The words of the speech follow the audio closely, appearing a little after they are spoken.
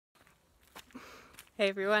Hey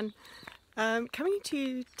everyone, coming to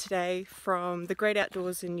you today from the great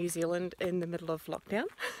outdoors in New Zealand in the middle of lockdown.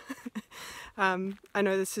 I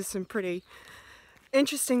know this is some pretty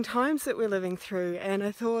interesting times that we're living through, and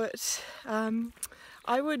I thought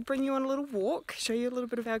I would bring you on a little walk, show you a little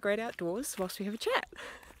bit of our great outdoors whilst we have a chat.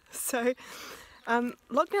 So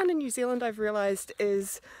lockdown in New Zealand, I've realised,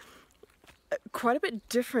 is quite a bit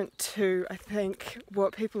different to, I think,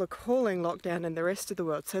 what people are calling lockdown in the rest of the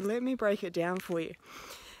world. So let me break it down for you.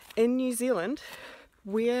 In New Zealand,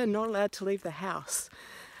 we're not allowed to leave the house.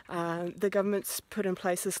 The government's put in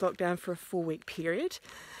place this lockdown for a 4-week period.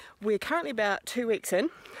 We're currently about 2 weeks in.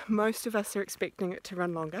 Most of us are expecting it to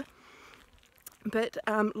run longer. But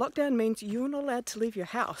lockdown means you're not allowed to leave your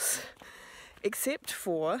house, except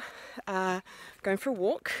for going for a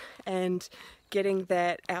walk and getting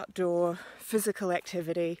that outdoor physical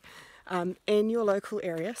activity in your local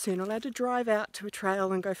area. So you're not allowed to drive out to a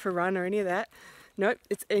trail and go for a run or any of that. Nope,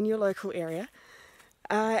 it's in your local area.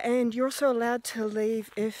 And you're also allowed to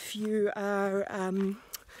leave if you are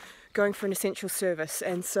going for an essential service.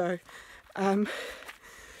 And so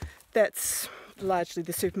that's largely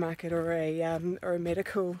the supermarket or a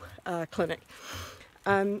medical clinic.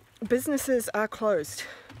 Businesses are closed.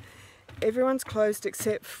 Everyone's closed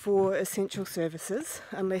except for essential services,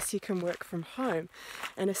 unless you can work from home.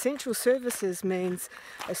 And essential services means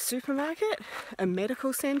a supermarket, a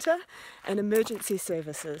medical centre, and emergency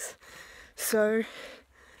services. So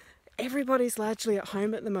everybody's largely at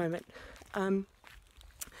home at the moment. And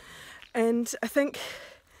I think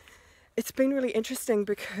it's been really interesting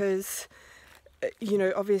because, you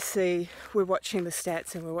know, obviously we're watching the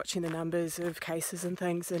stats and we're watching the numbers of cases and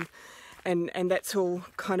things, and that's all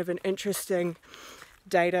kind of an interesting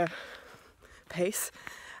data piece.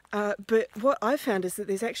 But what I found is that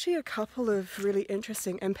there's actually a couple of really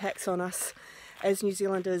interesting impacts on us as New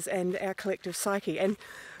Zealanders and our collective psyche. And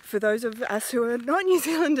for those of us who are not New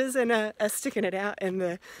Zealanders and are sticking it out in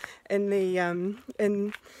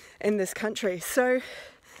this country. So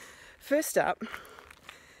first up,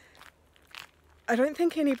 I don't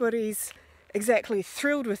think anybody's exactly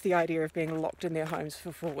thrilled with the idea of being locked in their homes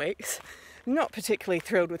for 4 weeks. Not particularly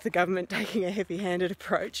thrilled with the government taking a heavy-handed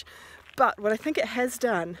approach. But what I think it has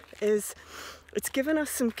done is it's given us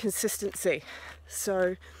some consistency.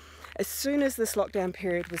 So as soon as this lockdown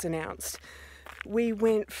period was announced, we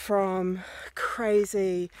went from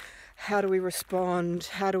crazy, how do we respond?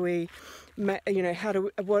 How do we,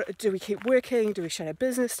 what do we keep working? Do we shut our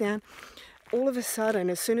business down? All of a sudden,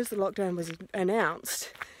 as soon as the lockdown was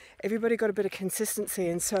announced, everybody got a bit of consistency,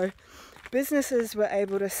 and so businesses were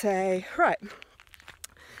able to say, right,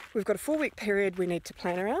 we've got a 4-week period we need to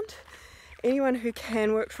plan around. Anyone who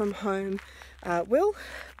can work from home will,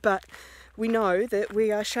 but we know that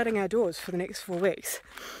we are shutting our doors for the next 4 weeks.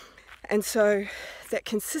 And so that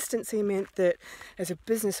consistency meant that as a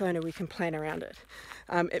business owner we can plan around it.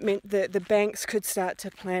 It meant that the banks could start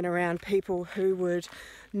to plan around people who would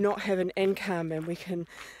not have an income, and we can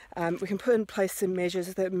put in place some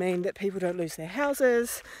measures that mean that people don't lose their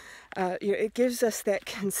houses. It gives us that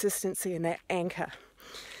consistency and that anchor.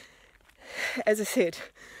 As I said,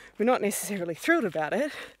 we're not necessarily thrilled about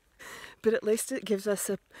it, but at least it gives us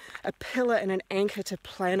a pillar and an anchor to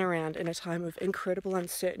plan around in a time of incredible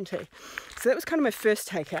uncertainty. So that was kind of my first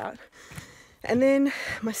takeout. And then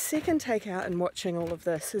my second takeout in watching all of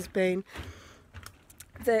this has been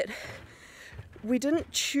that we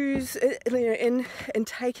didn't choose, in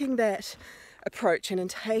taking that approach and in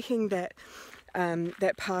taking that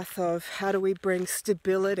path of how do we bring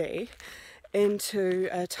stability into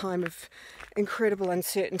a time of incredible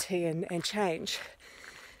uncertainty and change.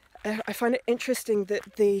 I find it interesting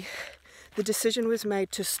that the decision was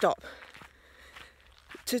made to stop,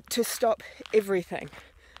 to stop everything,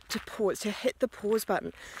 to pause, to hit the pause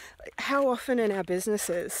button. How often in our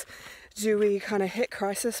businesses do we kind of hit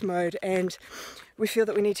crisis mode and we feel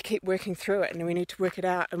that we need to keep working through it and we need to work it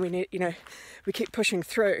out and we keep pushing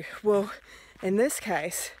through? Well, in this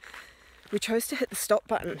case, we chose to hit the stop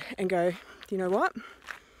button and go, you know what?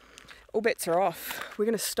 All bets are off. We're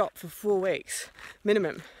going to stop for 4 weeks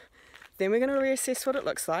minimum. Then we're going to reassess what it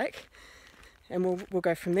looks like, and we'll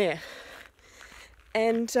go from there.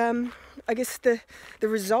 And I guess the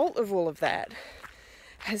result of all of that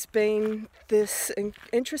has been this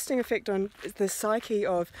interesting effect on the psyche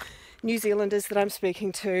of New Zealanders that I'm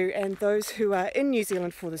speaking to and those who are in New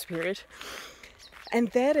Zealand for this period. And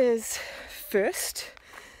that is, first,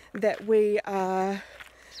 that we are,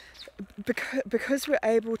 because we're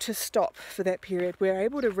able to stop for that period, we're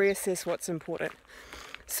able to reassess what's important.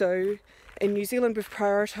 So in New Zealand, we've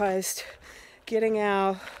prioritised getting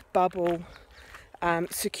our bubble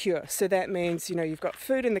secure. So that means, you've got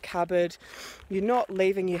food in the cupboard, you're not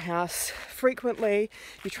leaving your house frequently,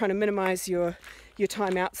 you're trying to minimize your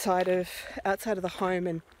time outside of the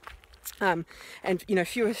home, and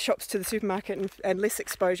fewer shops to the supermarket and less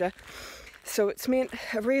exposure. So it's meant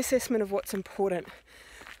a reassessment of what's important.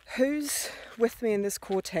 Who's with me in this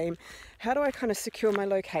core team? How do I kind of secure my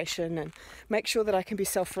location and make sure that I can be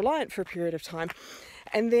self-reliant for a period of time?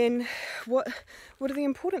 And then what are the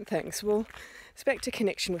important things? Well, it's back to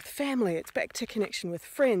connection with family, it's back to connection with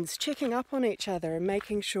friends, checking up on each other and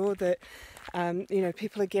making sure that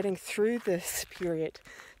people are getting through this period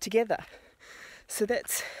together. So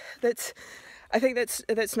I think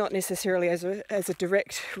that's not necessarily as a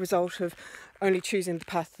direct result of only choosing the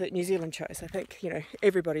path that New Zealand chose. I think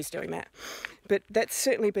everybody's doing that, but that's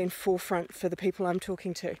certainly been forefront for the people I'm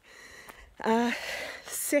talking to.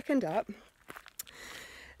 Second up,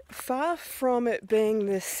 far from it being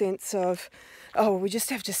this sense of, oh, we just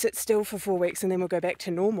have to sit still for 4 weeks and then we'll go back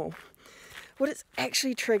to normal. What it's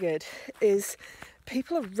actually triggered is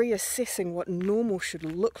people are reassessing what normal should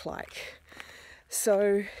look like.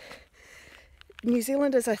 So New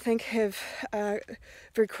Zealanders, I think, have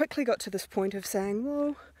very quickly got to this point of saying,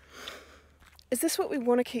 well, is this what we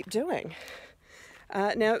want to keep doing?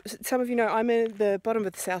 Now, some of you know I'm in the bottom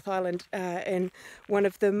of the South Island in one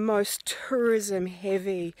of the most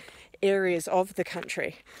tourism-heavy areas of the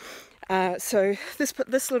country. So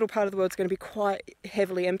this little part of the world is going to be quite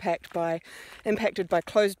heavily impacted by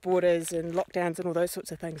closed borders and lockdowns and all those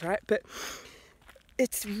sorts of things, right? But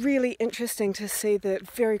it's really interesting to see that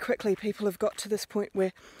very quickly people have got to this point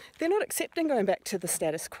where they're not accepting going back to the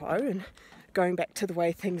status quo and going back to the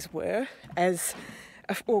way things were as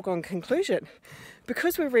a foregone conclusion.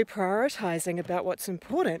 Because we're reprioritising about what's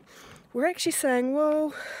important, we're actually saying,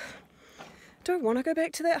 well, do I want to go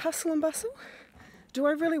back to that hustle and bustle? Do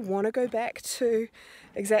I really want to go back to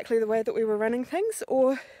exactly the way that we were running things?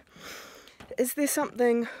 Or is there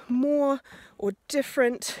something more or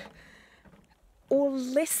different or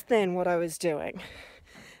less than what I was doing?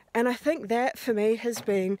 And I think that for me has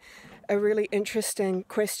been a really interesting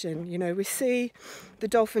question. We see the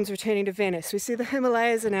dolphins returning to Venice. We see the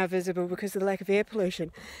Himalayas are now visible because of the lack of air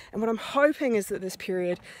pollution. And what I'm hoping is that this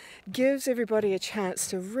period gives everybody a chance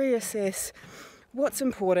to reassess what's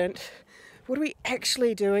important, what are we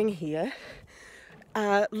actually doing here,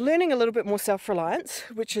 learning a little bit more self-reliance,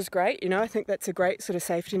 which is great. I think that's a great sort of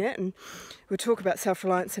safety net, and we'll talk about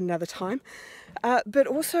self-reliance another time. But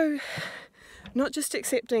also not just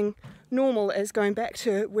accepting normal as going back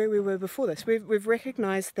to where we were before this. We've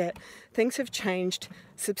recognised that things have changed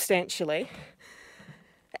substantially,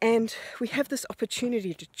 and we have this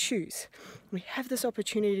opportunity to choose. We have this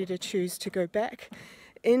opportunity to choose to go back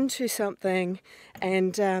into something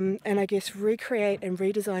and I guess recreate and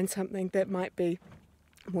redesign something that might be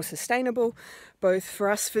more sustainable, both for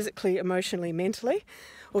us physically, emotionally, mentally,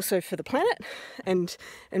 also for the planet and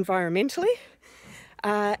environmentally,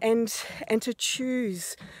 and to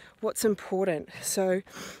choose what's important. So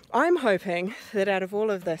I'm hoping that out of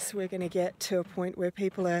all of this, we're going to get to a point where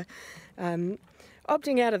people are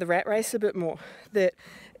opting out of the rat race a bit more, that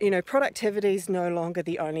productivity is no longer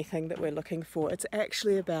the only thing that we're looking for. It's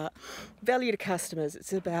actually about value to customers.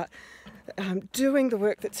 It's about doing the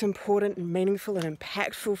work that's important and meaningful and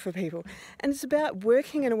impactful for people. And it's about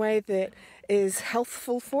working in a way that is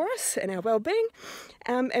healthful for us and our well-being,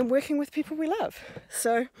 and working with people we love.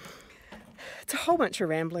 So it's a whole bunch of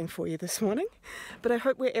rambling for you this morning, but I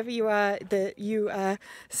hope wherever you are that you are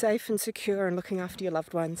safe and secure and looking after your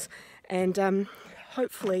loved ones, and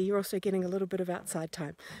hopefully you're also getting a little bit of outside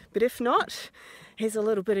time. But if not, here's a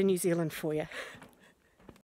little bit of New Zealand for you.